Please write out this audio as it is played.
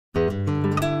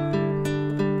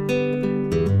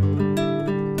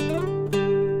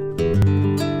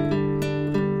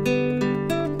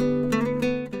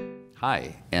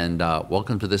and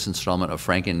welcome to this installment of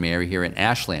Frank and Mary here in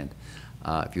Ashland.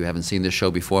 If you haven't seen this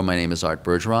show before, my name is Art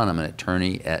Bergeron. I'm an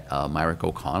attorney at Myrick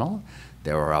O'Connell.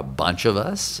 There are a bunch of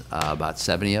us, about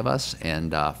 70 of us,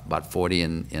 and about 40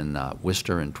 in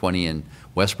Worcester and 20 in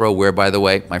Westboro, where, by the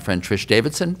way, my friend Trish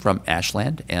Davidson from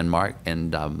Ashland and Mark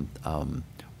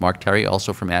Terry,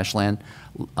 also from Ashland,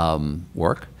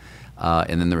 work.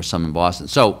 And then there are some in Boston.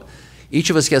 So each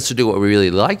of us gets to do what we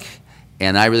really like,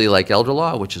 and I really like elder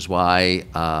law, which is why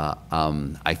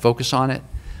I focus on it.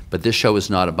 But this show is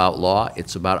not about law.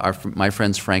 It's about my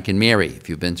friends Frank and Mary. If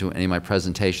you've been to any of my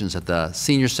presentations at the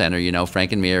Senior Center, you know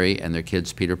Frank and Mary and their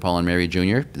kids, Peter, Paul, and Mary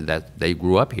Jr., that they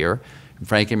grew up here. And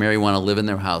Frank and Mary want to live in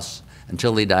their house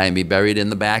until they die and be buried in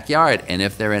the backyard. And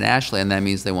if they're in Ashland, that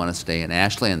means they want to stay in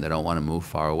Ashland. They don't want to move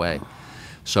far away.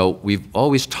 So we've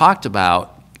always talked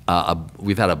about,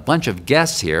 we've had a bunch of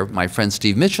guests here. My friend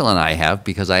Steve Mitchell and I have,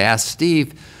 because I asked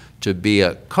Steve to be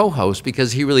a co-host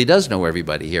because he really does know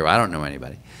everybody here. I don't know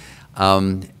anybody.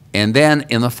 And then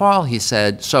in the fall, he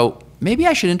said, so maybe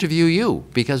I should interview you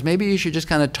because maybe you should just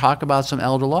kind of talk about some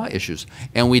elder law issues.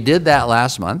 And we did that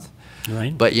last month.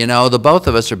 Right. But, you know, the both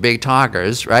of us are big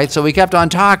talkers, right? So we kept on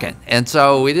talking. And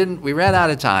so we ran out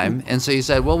of time. And so he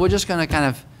said, well, we're just going to kind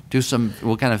of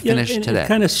we'll kind of finish today.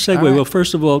 Kind of segue. Right. Well,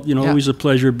 first of all, always a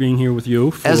pleasure being here with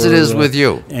you. As it is with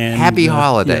you. And, happy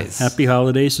holidays. Yeah, happy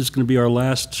holidays. It's going to be our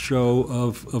last show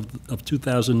of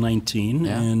 2019.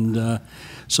 Yeah. And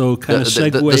so kind of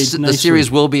segue nicely. The series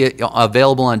will be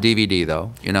available on DVD,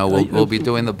 though. You know, we'll be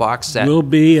doing the box set. We'll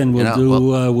be, and we'll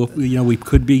do. We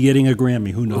could be getting a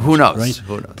Grammy. Who knows? Who knows? Right?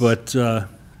 Who knows? But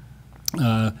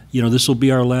this will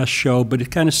be our last show. But it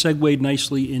kind of segued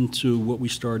nicely into what we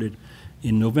started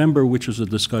in November, which was a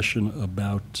discussion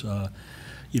about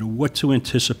what to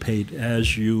anticipate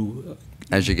as you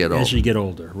get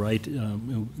older, right?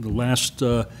 The last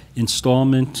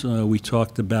installment, we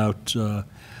talked about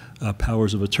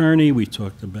powers of attorney, we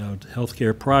talked about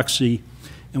healthcare proxy,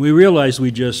 and we realized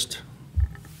we just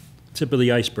tip of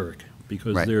the iceberg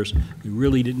because right. We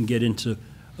really didn't get into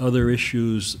other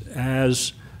issues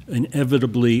as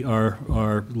inevitably our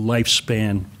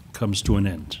lifespan comes to an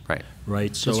end. Right.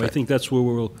 Right. So right. I think that's where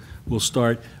we'll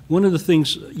start. One of the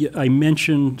things I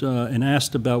mentioned and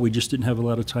asked about, we just didn't have a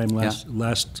lot of time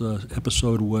last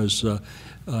episode, was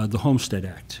the Homestead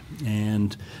Act,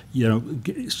 and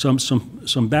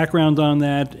some background on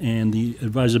that and the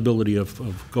advisability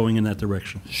of going in that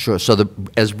direction. Sure. So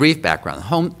as brief background,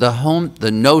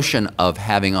 the notion of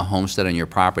having a homestead on your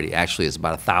property actually is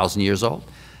about 1,000 years old.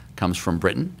 Comes from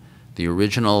Britain. The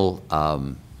original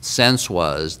sense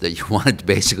was that you wanted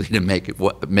basically to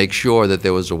make sure that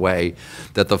there was a way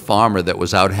that the farmer that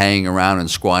was out hanging around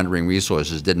and squandering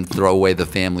resources didn't throw away the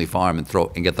family farm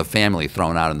and get the family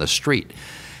thrown out in the street.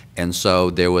 And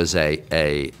so there was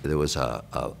a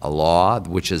law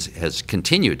which has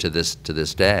continued to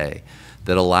this day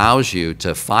that allows you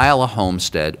to file a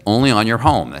homestead only on your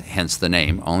home, hence the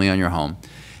name, only on your home.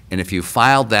 And if you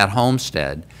filed that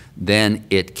homestead, then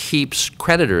it keeps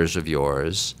creditors of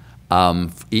yours,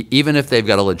 even if they've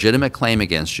got a legitimate claim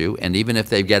against you, and even if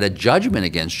they've got a judgment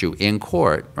against you in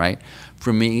court, right,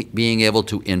 from being able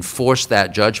to enforce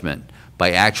that judgment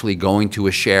by actually going to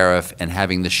a sheriff and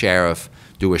having the sheriff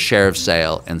do a sheriff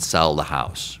sale and sell the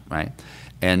house, right?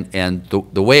 And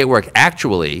the way it worked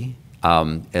actually,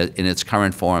 in its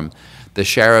current form, the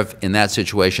sheriff in that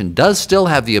situation does still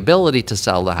have the ability to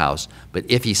sell the house, but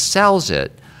if he sells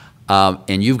it,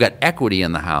 and you've got equity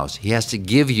in the house, he has to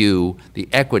give you the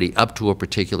equity up to a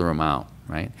particular amount,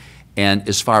 right? And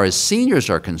as far as seniors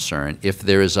are concerned, if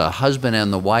there is a husband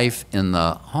and the wife in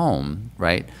the home,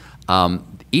 right,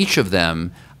 each of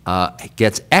them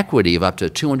gets equity of up to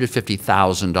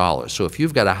 $250,000. So if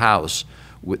you've got a house,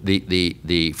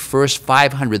 the first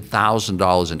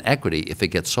 $500,000 in equity, if it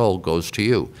gets sold, goes to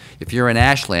you. If you're in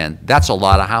Ashland, that's a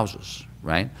lot of houses,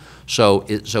 right? So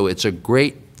it's a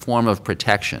great form of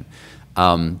protection.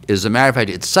 As a matter of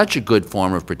fact, it's such a good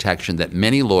form of protection that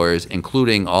many lawyers,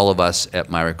 including all of us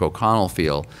at Myrick O'Connell,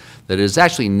 feel that it is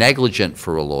actually negligent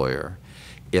for a lawyer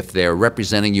if they're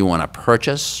representing you on a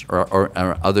purchase or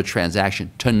other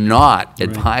transaction to not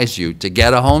advise you to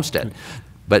get a homestead.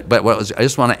 But I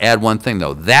just want to add one thing,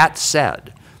 though. That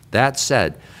said,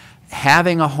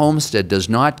 having a homestead does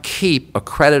not keep a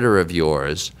creditor of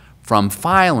yours from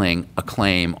filing a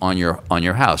claim on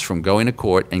your house, from going to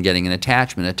court and getting an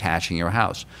attachment attaching your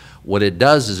house. What it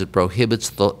does is it prohibits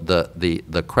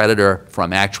the creditor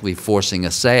from actually forcing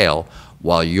a sale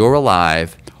while you're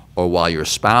alive, or while your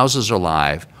spouse is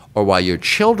alive, or while your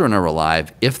children are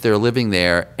alive if they're living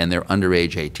there and they're under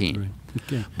age 18.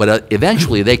 Okay. But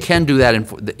eventually, they can do that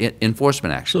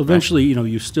enforcement action. So eventually,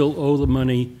 you still owe the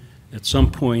money. At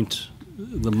some point,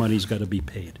 the money's got to be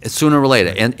paid. Sooner or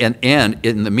later. And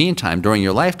in the meantime, during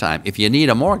your lifetime, if you need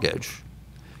a mortgage,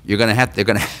 they're going to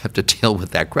have to deal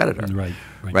with that creditor.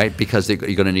 Right? Because you're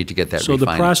going to need to get that refinanced. So the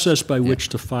process by which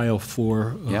to file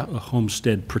for a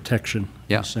homestead protection,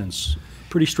 in a sense,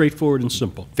 pretty straightforward and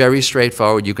simple. Very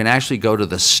straightforward. You can actually go to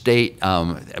the state,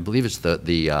 I believe it's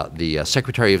the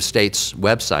Secretary of State's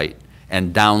website,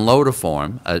 and download a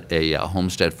form, a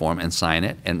homestead form, and sign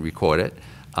it and record it.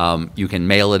 You can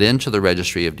mail it into the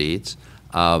Registry of Deeds.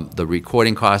 The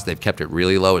recording cost, they've kept it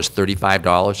really low, is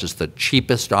 $35. It's the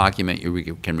cheapest document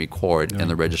you can record in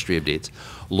the Registry of Deeds.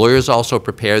 Lawyers also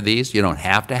prepare these. You don't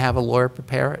have to have a lawyer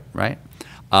prepare it, right?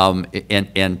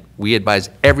 And we advise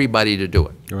everybody to do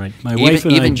it. Right. My wife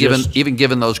and I even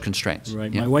given those constraints.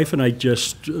 Right. My wife and I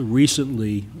just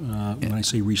recently, when I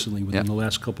say recently, within the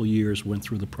last couple of years, went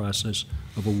through the process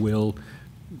of a will,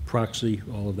 proxy,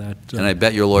 all of that. And I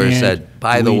bet your lawyer said,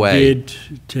 by the way. We did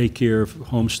take care of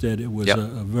homestead. It was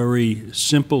a very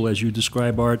simple, as you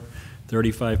describe, Art,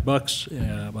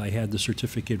 $35. I had the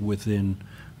certificate within,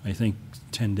 I think,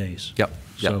 10 days. Yep.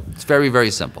 So it's very,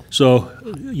 very simple. So,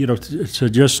 to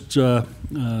just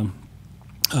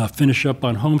finish up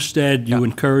on homestead, you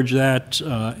encourage that.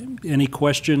 Any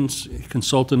questions?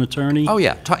 Consult an attorney? Oh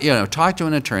yeah, talk to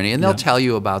an attorney, and they'll tell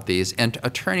you about these. And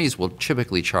attorneys will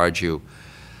typically charge you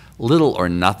little or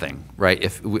nothing, right?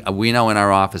 If we know in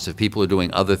our office, if people are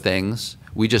doing other things,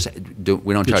 we don't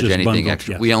charge anything bundled,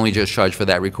 extra. yes. We only just charge for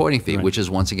that recording fee, which is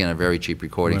once again a very cheap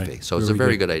recording fee. So it's a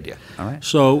very good idea. All right.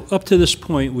 So up to this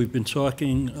point, we've been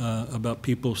talking about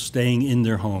people staying in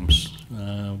their homes.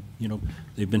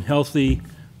 They've been healthy.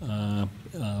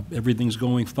 Everything's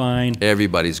going fine.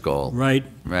 Everybody's goal. Right.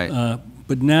 Right.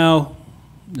 But now,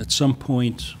 at some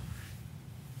point,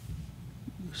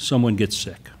 someone gets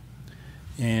sick.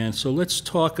 And so let's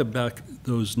talk about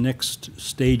those next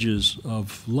stages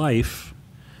of life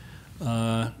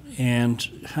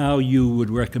and how you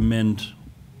would recommend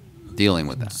dealing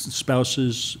with that.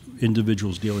 Spouses,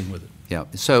 individuals dealing with it. Yeah.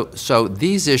 So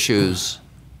these issues,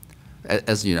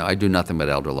 as you know, I do nothing but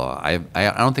elder law. I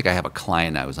don't think I have a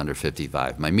client now who's under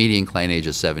 55. My median client age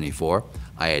is 74.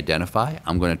 I identify.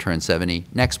 I'm going to turn 70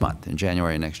 next month, in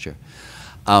January next year.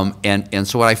 And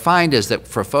so what I find is that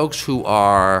for folks who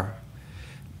are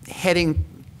heading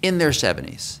in their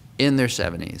 70s,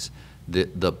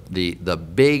 the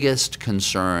biggest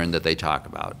concern that they talk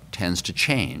about tends to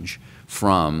change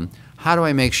from how do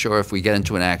I make sure if we get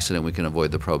into an accident we can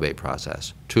avoid the probate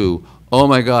process to, oh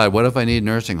my God, what if I need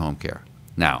nursing home care?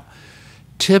 Now,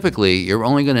 typically you're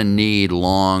only going to need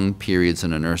long periods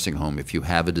in a nursing home if you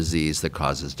have a disease that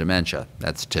causes dementia.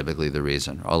 That's typically the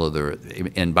reason.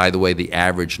 And by the way, the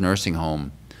average nursing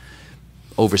home,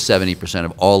 over 70%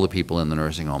 of all the people in the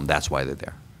nursing home, that's why they're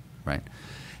there, right?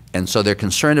 And so they're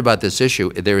concerned about this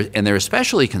issue, and they're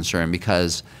especially concerned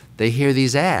because they hear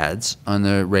these ads on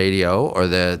the radio or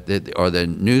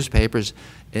the newspapers,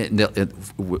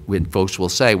 when folks will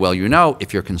say, well,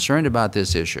 if you're concerned about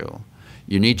this issue,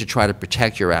 you need to try to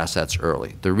protect your assets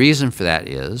early. The reason for that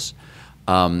is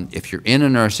if you're in a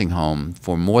nursing home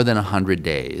for more than 100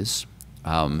 days,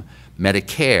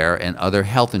 Medicare and other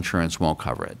health insurance won't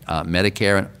cover it.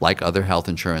 Medicare, like other health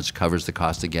insurance, covers the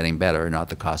cost of getting better, not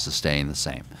the cost of staying the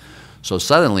same. So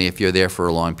suddenly, if you're there for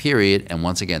a long period, and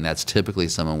once again, that's typically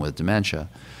someone with dementia,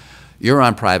 you're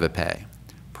on private pay.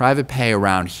 Private pay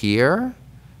around here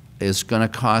is going to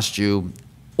cost you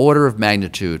order of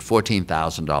magnitude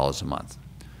 $14,000 a month.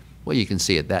 Well, you can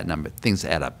see at that number, things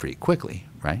add up pretty quickly,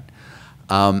 right?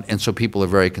 And so people are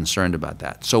very concerned about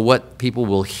that. So what people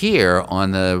will hear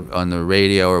on the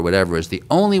radio or whatever is the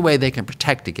only way they can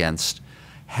protect against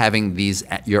having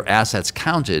your assets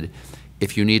counted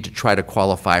if you need to try to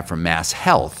qualify for Mass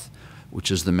Health,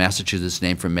 which is the Massachusetts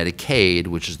name for Medicaid,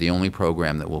 which is the only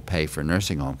program that will pay for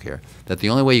nursing home care, that the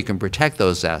only way you can protect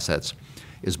those assets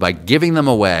is by giving them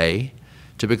away.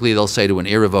 Typically they'll say to an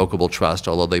irrevocable trust,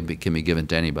 although they can be given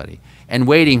to anybody, and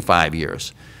waiting 5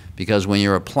 years. Because when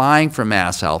you're applying for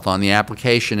Mass Health, on the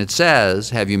application it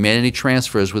says, have you made any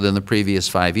transfers within the previous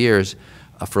 5 years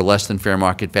for less than fair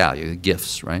market value,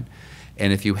 gifts, right?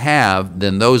 And if you have,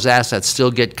 then those assets still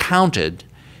get counted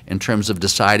in terms of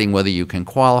deciding whether you can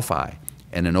qualify.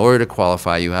 And in order to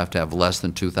qualify, you have to have less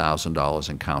than $2,000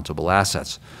 in countable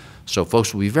assets. So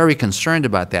folks will be very concerned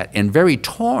about that and very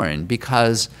torn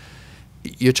because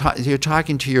you're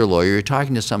talking to your lawyer, you're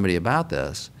talking to somebody about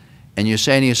this, and you're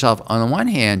saying to yourself, on the one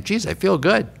hand, geez, I feel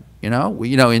good,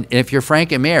 and if you're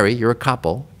Frank and Mary, you're a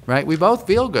couple, right? We both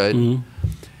feel good. Mm-hmm.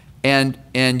 And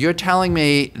you're telling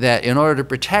me that in order to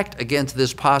protect against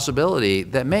this possibility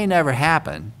that may never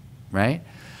happen, right,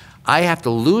 I have to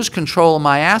lose control of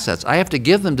my assets. I have to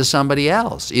give them to somebody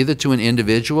else, either to an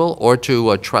individual or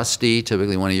to a trustee,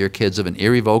 typically one of your kids of an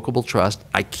irrevocable trust.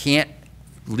 I can't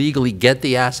legally get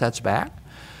the assets back.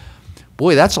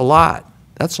 Boy, that's a lot.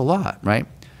 That's a lot, right?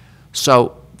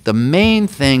 So the main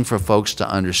thing for folks to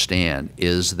understand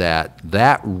is that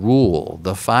that rule,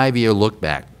 the 5-year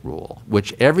look-back rule,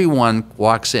 which everyone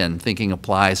walks in thinking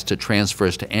applies to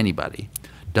transfers to anybody,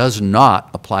 does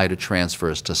not apply to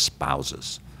transfers to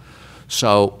spouses.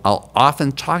 So I'll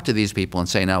often talk to these people and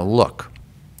say, now look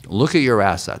at your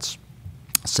assets.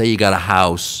 Say you got a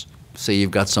house, say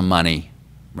you've got some money,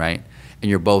 right, and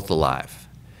you're both alive.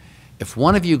 If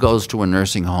one of you goes to a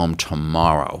nursing home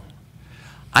tomorrow,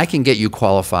 I can get you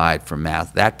qualified for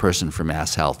that person for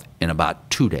Mass Health in about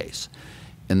 2 days.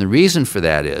 And the reason for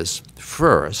that is,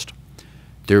 first,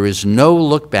 there is no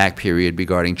look-back period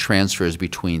regarding transfers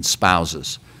between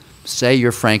spouses. Say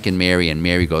you're Frank and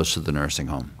Mary goes to the nursing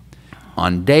home.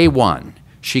 On day one,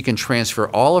 she can transfer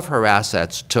all of her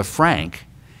assets to Frank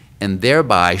and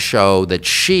thereby show that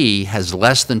she has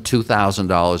less than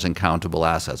 $2,000 in countable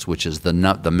assets, which is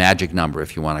the magic number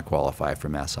if you want to qualify for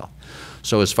Mass Health.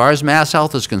 So as far as Mass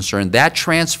Health is concerned, that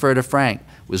transfer to Frank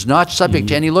was not subject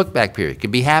to any look-back period. It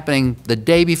could be happening the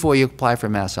day before you apply for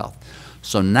Mass Health.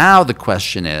 So now the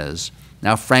question is,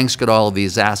 now Frank's got all of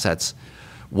these assets,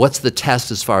 what's the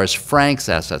test as far as Frank's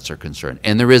assets are concerned?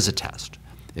 And there is a test.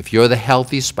 If you're the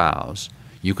healthy spouse,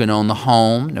 you can own the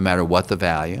home no matter what the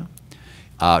value,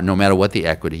 no matter what the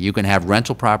equity. You can have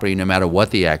rental property no matter what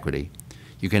the equity.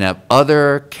 You can have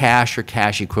other cash or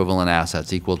cash equivalent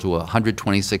assets equal to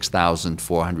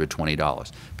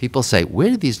 $126,420. People say, where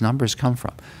did these numbers come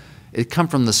from? It come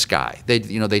from the sky.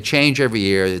 They change every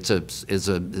year. It's a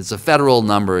federal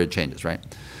number. It changes, right?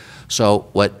 So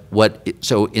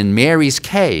so in Mary's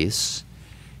case,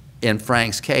 in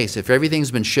Frank's case, if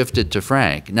everything's been shifted to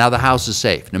Frank, now the house is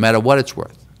safe, no matter what it's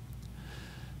worth.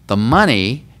 The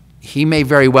money, he may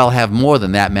very well have more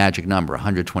than that magic number,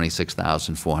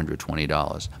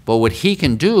 $126,420. But what he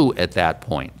can do at that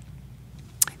point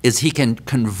is he can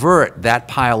convert that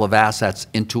pile of assets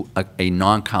into a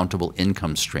non-countable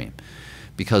income stream.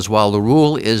 Because while the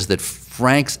rule is that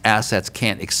Frank's assets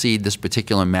can't exceed this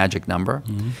particular magic number,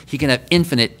 he can have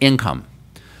infinite income.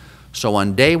 So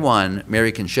on day one,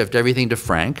 Mary can shift everything to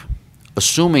Frank,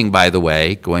 assuming, by the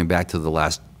way, going back to the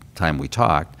last time we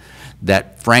talked,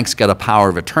 that Frank's got a power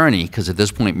of attorney, because at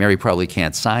this point Mary probably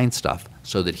can't sign stuff,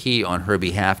 so that he, on her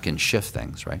behalf, can shift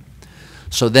things, right?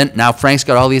 So then, now Frank's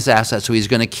got all these assets, so he's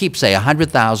going to keep, say,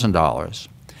 $100,000,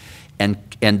 and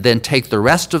then take the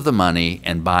rest of the money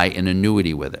and buy an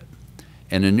annuity with it.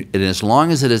 And as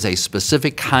long as it is a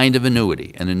specific kind of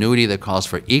annuity, an annuity that calls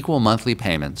for equal monthly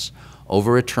payments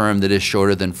over a term that is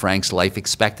shorter than Frank's life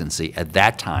expectancy at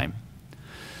that time,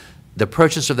 the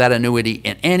purchase of that annuity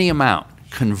in any amount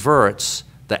converts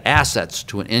the assets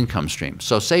to an income stream.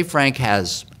 So say Frank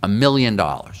has $1 million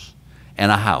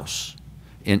and a house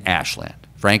in Ashland,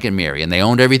 Frank and Mary, and they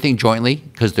owned everything jointly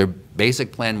because their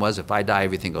basic plan was, if I die,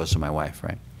 everything goes to my wife,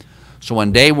 right? So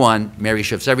on day one, Mary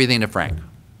shifts everything to Frank.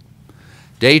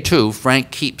 Day two,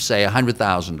 Frank keeps, say,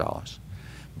 $100,000,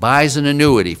 buys an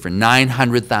annuity for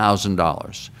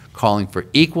 $900,000, calling for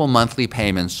equal monthly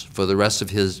payments for the rest of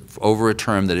his, over a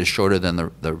term that is shorter than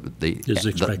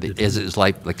his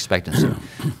life expectancy.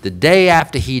 The day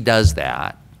after he does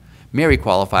that, Mary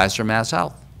qualifies for Mass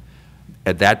Health.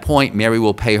 At that point, Mary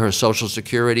will pay her Social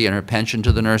Security and her pension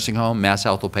to the nursing home. Mass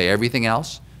Health will pay everything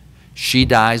else. She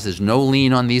dies. There's no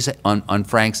lien on on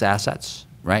Frank's assets,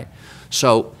 right?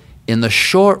 So in the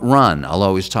short run, I'll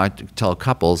always tell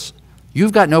couples,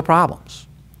 you've got no problems,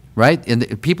 right?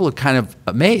 And people are kind of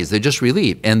amazed. They're just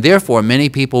relieved. And therefore, many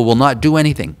people will not do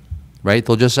anything, right?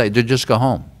 They'll just say, they'll just go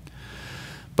home.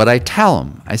 But I tell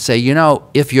them, I say, you know,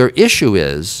 if your issue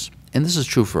is, and this is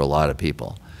true for a lot of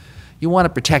people, you want to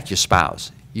protect your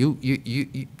spouse.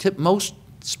 Most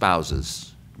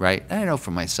spouses, right? And I know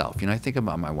for myself, you know, I think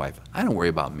about my wife. I don't worry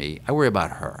about me. I worry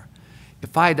about her.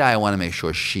 If I die, I want to make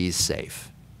sure she's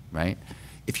safe, right?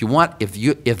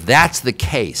 If that's the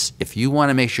case, if you want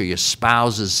to make sure your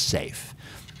spouse is safe,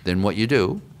 then what you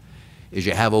do is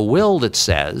you have a will that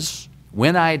says,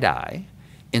 when I die,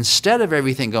 instead of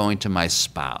everything going to my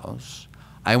spouse,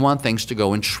 I want things to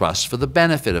go in trust for the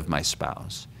benefit of my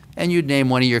spouse. And you'd name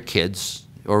one of your kids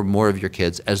or more of your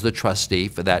kids as the trustee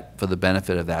for the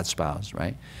benefit of that spouse,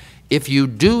 right? If you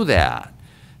do that,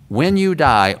 when you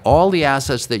die, all the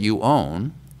assets that you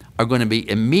own are going to be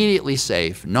immediately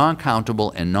safe,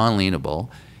 non-countable, and non-lienable.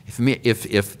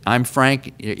 If I'm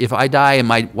Frank, if I die and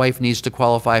my wife needs to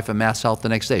qualify for Mass Health the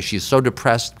next day, she's so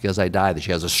depressed because I died that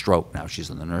she has a stroke now, she's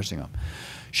in the nursing home,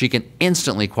 she can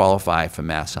instantly qualify for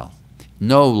Mass Health.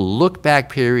 No look-back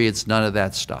periods, none of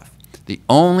that stuff. The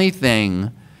only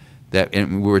thing that,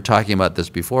 and we were talking about this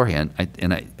beforehand,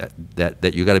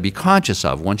 that you got to be conscious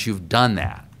of once you've done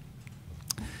that,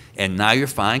 and now you're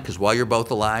fine, because while you're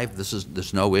both alive,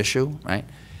 there's no issue, right?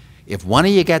 If one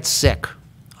of you gets sick,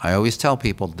 I always tell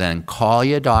people, then call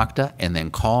your doctor and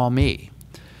then call me.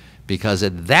 Because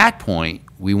at that point,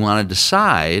 we want to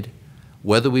decide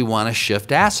whether we want to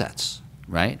shift assets,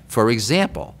 right? For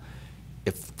example,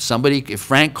 if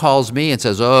Frank calls me and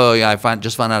says, oh, yeah,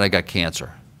 just found out I got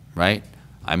cancer, right?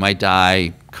 I might die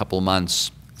a couple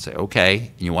months. Say,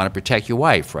 okay, and you want to protect your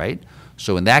wife, right?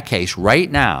 So in that case,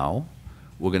 right now,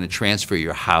 we're going to transfer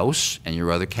your house and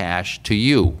your other cash to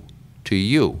you.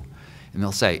 And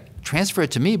they'll say, transfer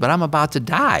it to me, but I'm about to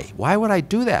die. Why would I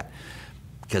do that?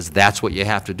 Because that's what you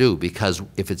have to do. Because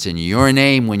if it's in your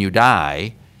name when you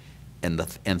die and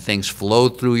things flow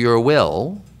through your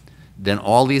will, then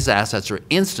all these assets are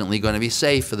instantly going to be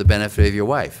safe for the benefit of your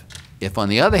wife. If, on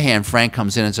the other hand, Frank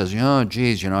comes in and says, oh,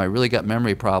 geez, I really got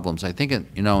memory problems. I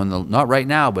think, not right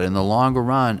now, but in the longer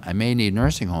run, I may need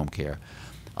nursing home care.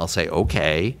 I'll say,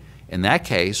 okay. In that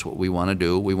case, what we want to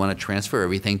do, we want to transfer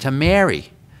everything to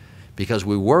Mary, because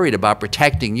we're worried about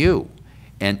protecting you.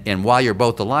 And while you're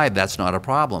both alive, that's not a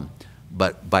problem.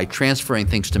 But by transferring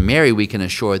things to Mary, we can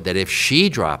assure that if she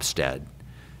drops dead,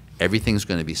 everything's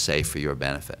going to be safe for your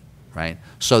benefit, right?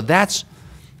 So that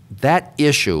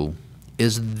issue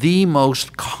is the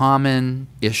most common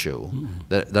issue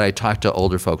that I talk to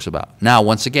older folks about. Now,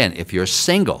 once again, if you're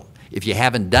single, if you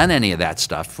haven't done any of that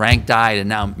stuff, Frank died and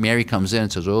now Mary comes in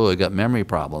and says, oh, I got memory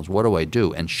problems, what do I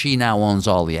do? And she now owns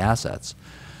all the assets.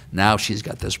 Now she's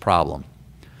got this problem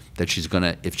that she's going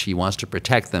to, if she wants to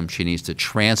protect them, she needs to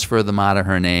transfer them out of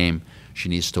her name. She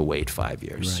needs to wait 5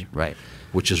 years, right?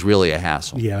 Which is really a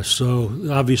hassle. Yeah, so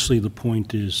obviously the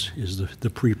point is the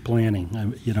pre-planning.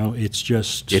 It's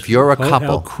just if you're a couple,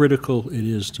 how critical it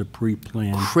is to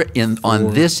pre-plan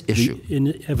on this issue.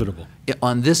 Inevitable.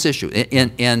 On this issue,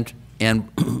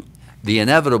 and the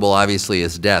inevitable obviously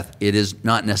is death. It is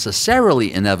not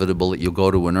necessarily inevitable that you'll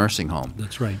go to a nursing home.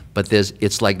 That's right. But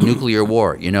it's like nuclear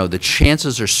war. The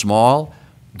chances are small,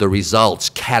 the results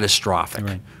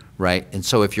catastrophic. Right? And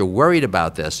so if you're worried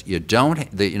about this,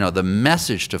 the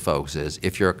message to folks is,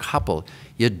 if you're a couple,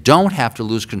 you don't have to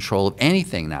lose control of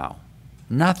anything now.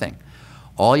 Nothing.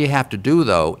 All you have to do,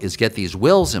 though, is get these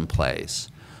wills in place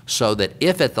so that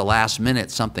if at the last minute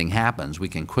something happens, we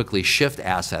can quickly shift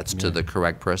assets to the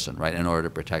correct person, right, in order to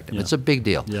protect them. It's a big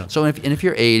deal. So if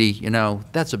you're 80,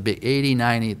 that's a big, 80,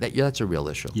 90, that's a real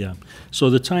issue. Yeah. So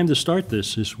the time to start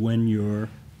this is when you're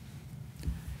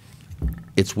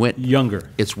younger.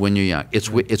 It's when you're young.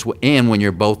 And when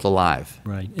you're both alive.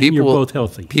 Right. And you're both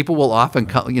healthy. People will often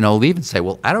leave and say,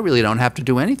 well, I really don't have to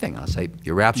do anything. I'll say,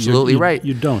 you're absolutely right.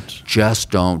 You don't. Just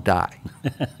don't die.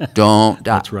 Don't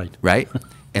die. That's right. Right?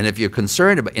 And if you're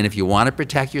concerned about, and if you want to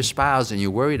protect your spouse and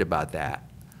you're worried about that,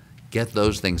 get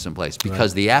those things in place,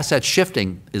 because the asset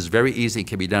shifting is very easy,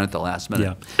 can be done at the last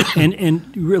minute. Yeah.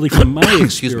 And really, from my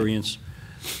experience,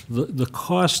 the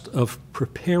cost of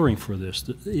preparing for this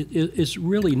is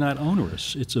really not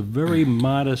onerous. It's a very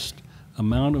modest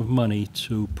amount of money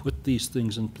to put these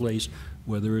things in place,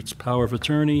 whether it's power of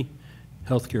attorney,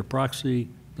 healthcare proxy,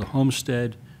 the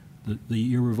homestead,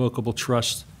 the irrevocable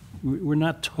trust. We're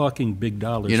not talking big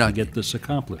dollars to get this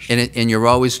accomplished. And you're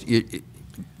always,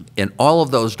 in all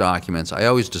of those documents, I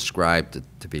always describe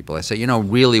to people, I say,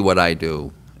 really what I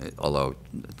do, although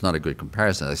it's not a good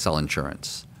comparison, I sell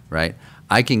insurance, right?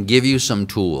 I can give you some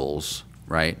tools,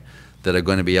 right, that are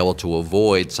going to be able to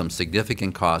avoid some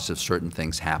significant costs if certain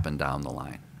things happen down the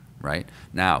line, right?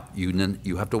 Now,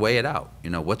 you have to weigh it out.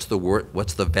 What's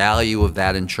the value of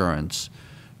that insurance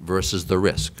versus the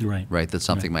risk, right, that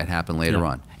something might happen later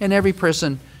on. And every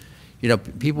person,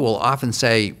 people will often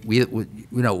say, well,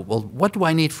 what do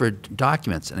I need for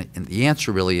documents? And the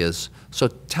answer really is, so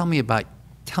tell me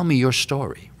your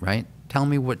story, right? Tell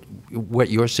me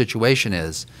what your situation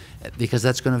is, because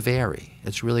that's going to vary.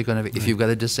 It's really going to, if you've got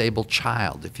a disabled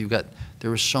child,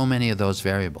 there are so many of those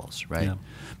variables, right? Yeah.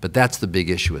 But that's the big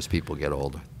issue as people get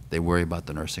older. They worry about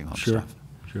the nursing home stuff.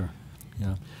 Sure.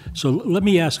 Yeah. So let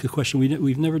me ask a question.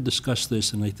 We've never discussed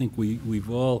this, and I think we've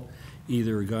all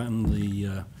either gotten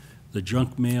the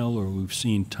junk mail or we've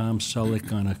seen Tom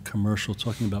Selleck on a commercial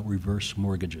talking about reverse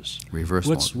mortgages.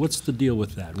 What's the deal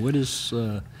with that?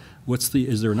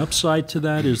 Is there an upside to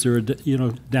that? Is there a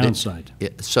downside?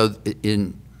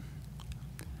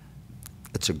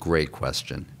 It's It's a great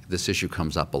question. This issue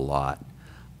comes up a lot.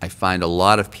 I find a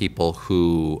lot of people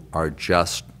who are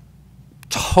just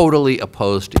totally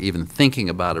opposed to even thinking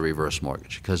about a reverse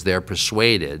mortgage because they're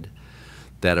persuaded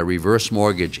that a reverse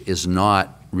mortgage is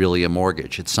not really a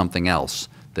mortgage. It's something else.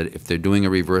 That if they're doing a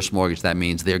reverse mortgage, that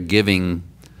means they're giving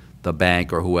the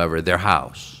bank or whoever their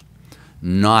house.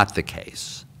 Not the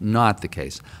case. Not the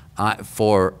case.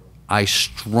 I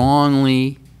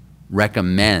strongly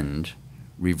recommend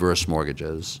reverse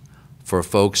mortgages for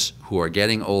folks who are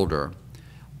getting older,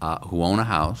 who own a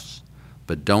house,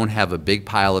 but don't have a big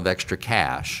pile of extra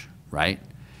cash, right,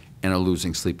 and are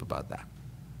losing sleep about that,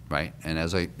 right? And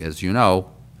as you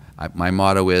know, my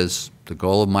motto is, the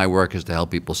goal of my work is to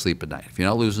help people sleep at night. If you're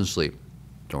not losing sleep,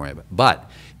 don't worry about it. But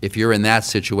if you're in that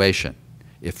situation,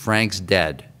 if Frank's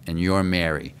dead and you're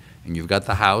Mary, and you've got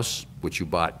the house, which you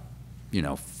bought,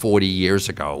 40 years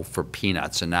ago for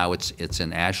peanuts, and now it's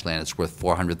in Ashland, it's worth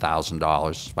 $400,000,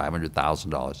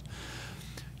 $500,000.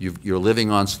 You're living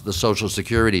on the Social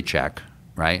Security check,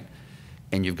 right?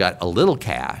 And you've got a little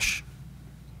cash,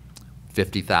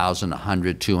 $50,000,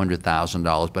 $100,000,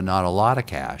 $200,000, but not a lot of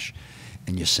cash.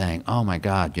 And you're saying, oh my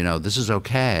God, this is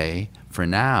okay for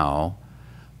now,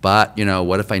 but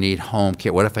what if I need home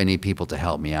care? What if I need people to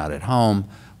help me out at home?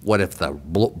 What if the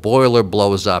boiler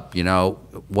blows up?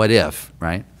 What if,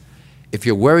 right? If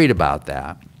you're worried about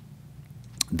that,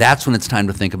 that's when it's time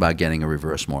to think about getting a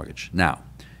reverse mortgage. Now,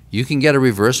 you can get a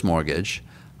reverse mortgage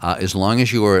as long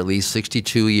as you are at least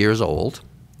 62 years old.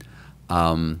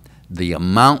 The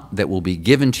amount that will be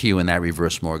given to you in that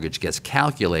reverse mortgage gets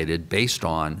calculated based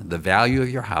on the value of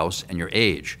your house and your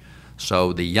age.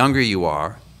 So the younger you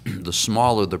are, the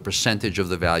smaller the percentage of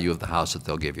the value of the house that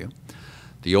they'll give you.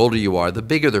 The older you are, the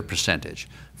bigger the percentage.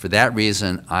 For that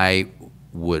reason, I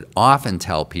would often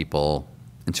tell people,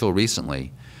 until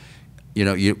recently,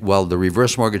 while the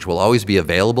reverse mortgage will always be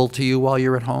available to you while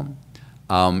you're at home,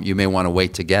 you may want to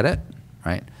wait to get it,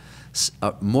 right?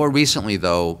 More recently,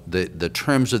 though, the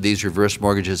terms of these reverse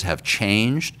mortgages have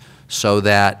changed so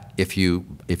that if you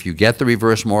get the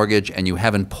reverse mortgage and you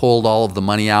haven't pulled all of the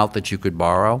money out that you could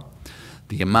borrow,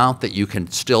 the amount that you can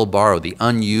still borrow, the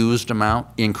unused amount,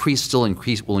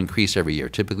 will increase every year,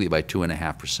 typically by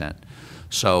 2.5%.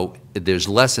 So there's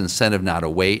less incentive now to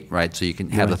wait, right? So you can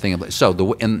have the thing in place. So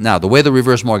now the way the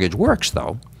reverse mortgage works,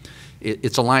 though,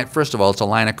 it's a line. First of all, it's a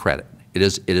line of credit. It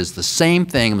is the same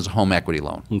thing as a home equity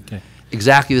loan. Okay.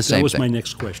 Exactly the same thing. That was my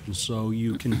next question. So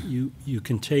you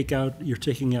can take out, you're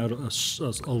taking out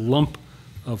a lump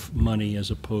of money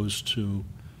as opposed to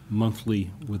monthly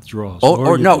withdrawals.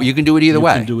 Or no, you can do it either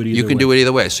way. You can do it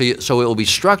either way. So it will be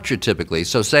structured typically.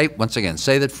 So say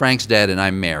that Frank's dead and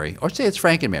I'm Mary, or say it's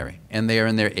Frank and Mary, and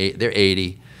they're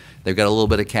 80, they've got a little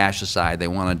bit of cash aside, they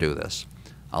want to do this.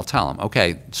 I'll tell them,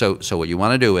 okay, so what you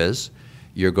want to do is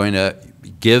you're going to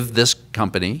give this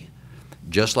company,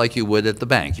 just like you would at the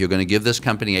bank, you're going to give this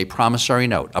company a promissory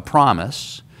note, a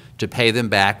promise to pay them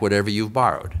back whatever you've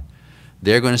borrowed.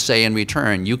 They're going to say in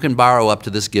return, you can borrow up to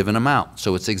this given amount.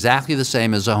 So it's exactly the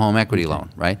same as a home equity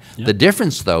loan, right? Yep. The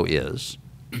difference, though, is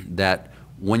that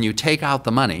when you take out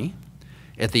the money,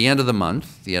 at the end of the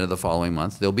month, the end of the following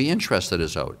month, there'll be interest that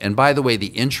is owed. And by the way, the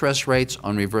interest rates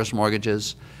on reverse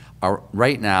mortgages are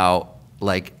right now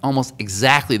like almost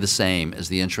exactly the same as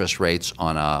the interest rates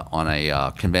on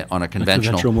a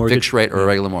conventional fixed rate or a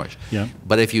regular mortgage. Yeah.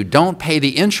 But if you don't pay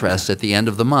the interest at the end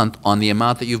of the month on the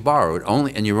amount that you've borrowed,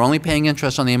 and you're only paying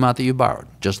interest on the amount that you borrowed,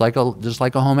 just like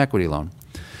a home equity loan,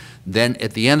 then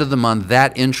at the end of the month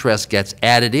that interest gets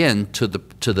added in to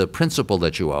the principal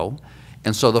that you owe,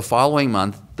 and so the following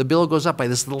month the bill goes up by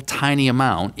this little tiny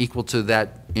amount equal to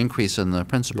that increase in the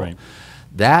principal. Right.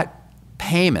 That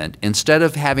payment, instead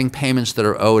of having payments that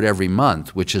are owed every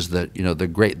month, which is the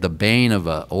bane of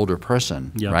an older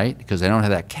person, yep. right? Because they don't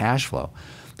have that cash flow.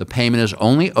 The payment is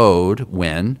only owed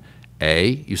when A,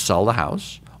 you sell the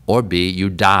house, or B,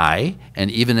 you die, and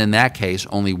even in that case,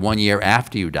 only 1 year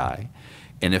after you die.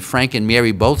 And if Frank and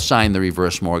Mary both sign the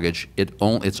reverse mortgage,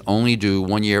 it's only due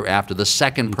 1 year after the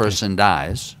second person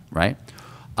dies, right?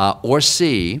 Or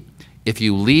C, if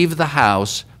you leave the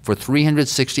house for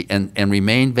 360 and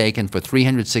remain vacant for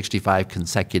 365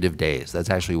 consecutive days.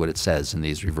 That's actually what it says in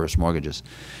these reverse mortgages.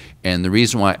 And the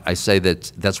reason why I say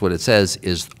that that's what it says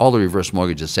is all the reverse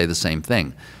mortgages say the same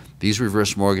thing. These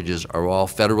reverse mortgages are all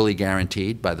federally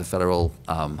guaranteed by the Federal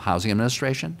Housing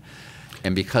Administration.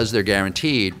 And because they're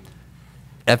guaranteed,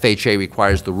 FHA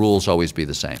requires the rules always be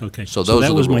the same. Okay. So those that are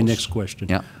the was rules. my next question.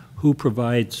 Yeah. Who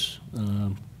provides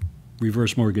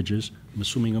reverse mortgages? I'm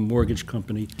assuming a mortgage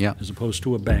company yeah. as opposed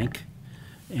to a bank.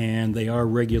 and they are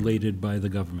regulated by the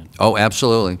government. Oh,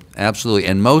 absolutely, absolutely.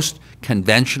 And most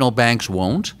conventional banks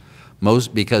won't.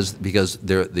 Most because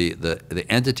they're, the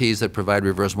entities that provide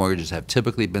reverse mortgages have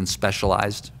typically been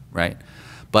specialized, right?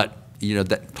 But you know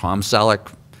that Tom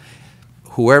Selleck,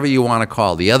 whoever you want to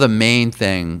call, the other main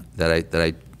thing that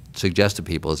I suggest to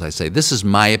people is I say, this is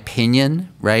my opinion,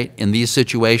 right? In these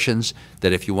situations,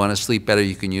 that if you want to sleep better,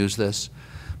 you can use this.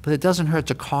 But it doesn't hurt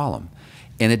to call them.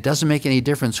 And it doesn't make any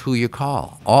difference who you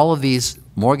call. All of these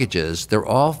mortgages, they're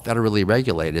all federally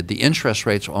regulated. The interest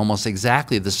rates are almost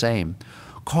exactly the same.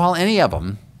 Call any of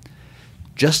them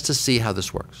just to see how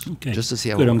this works. Okay. Just to see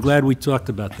how Good. it works. I'm glad we talked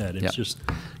about that. It's Yep. just,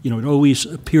 you know, it always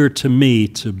appeared to me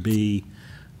to be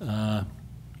not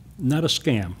a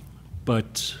scam,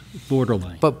 but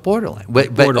borderline. But borderline.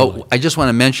 Borderline. Oh, I just want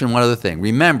to mention one other thing.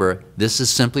 Remember, this is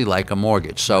simply like a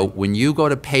mortgage. So when you go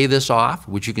to pay this off,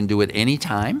 which you can do at any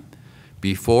time,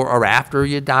 before or after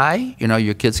you die, you know,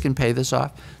 your kids can pay this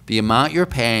off. The amount you're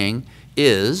paying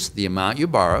is the amount you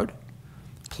borrowed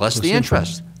plus the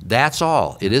interest. That's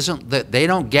all. It isn't that they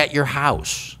don't get your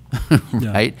house,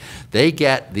 right? They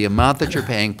get the amount that you're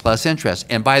paying plus interest.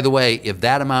 And by the way, if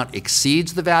that amount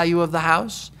exceeds the value of the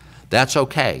house, that's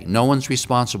okay. No one's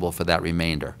responsible for that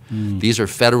remainder. These are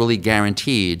federally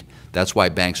guaranteed. That's why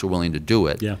banks are willing to do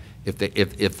it. Yeah. If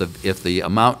the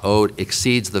amount owed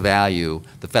exceeds the value,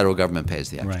 the federal government pays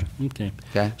the extra. Right. Okay.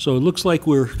 Okay. So it looks like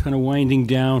we're kind of winding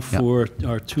down for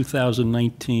our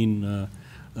 2019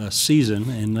 season,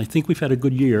 and I think we've had a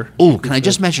good year. Oh, can I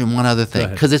just mention one other thing?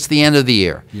 ahead. Because it's the end of the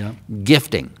year. Yeah.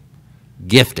 Gifting.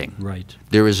 Gifting. Right.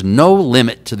 There is no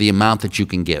limit to the amount that you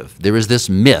can give. There is this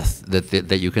myth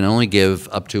that you can only give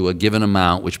up to a given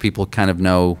amount, which people kind of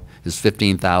know is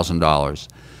 $15,000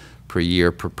 per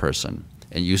year per person.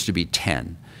 It used to be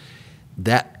 10.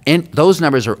 And those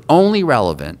numbers are only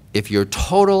relevant if your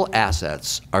total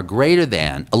assets are greater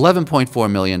than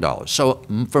 $11.4 million. So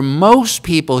for most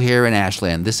people here in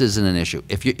Ashland, this isn't an issue.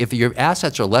 If your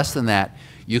assets are less than that,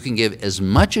 you can give as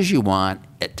much as you want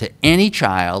to any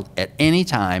child at any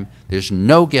time. There's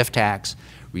no gift tax.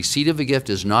 Receipt of a gift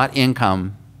is not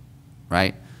income,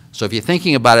 right? So if you're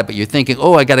thinking about it, but you're thinking,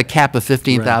 oh, I got a cap of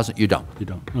 $15,000, Right. you don't. You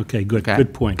don't. Okay, good. Okay.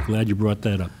 Good point. Glad you brought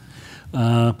that up.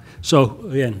 So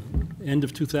again, end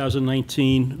of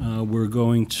 2019, we're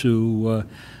going to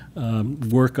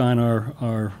work on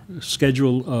our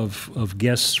schedule of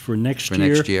guests for next year.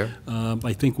 For next year.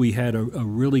 I think we had a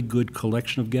really good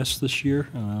collection of guests this year.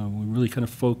 We really kind of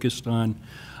focused on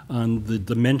the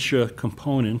dementia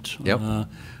component. Yep.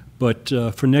 But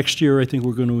for next year, I think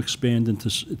we're going to expand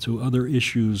into other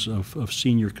issues of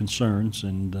senior concerns.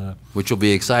 And Which will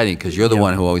be exciting because you're the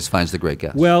one who always finds the great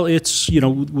guests. well, it's, you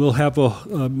know, we'll have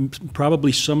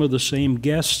probably some of the same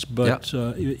guests, but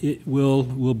it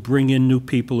will bring in new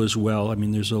people as well. I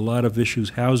mean, there's a lot of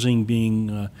issues, housing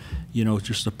being, you know,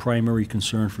 just a primary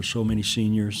concern for so many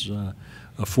seniors,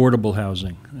 affordable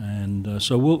housing. And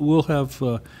so we'll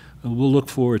look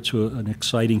forward to an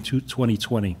exciting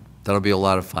 2020. That'll be a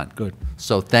lot of fun. Good.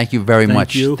 So thank you very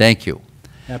much. you. Thank you.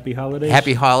 Happy holidays.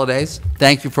 Happy holidays.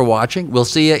 Thank you for watching. We'll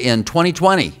see you in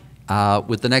 2020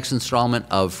 with the next installment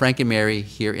of Frank and Mary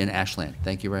here in Ashland.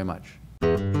 Thank you very much.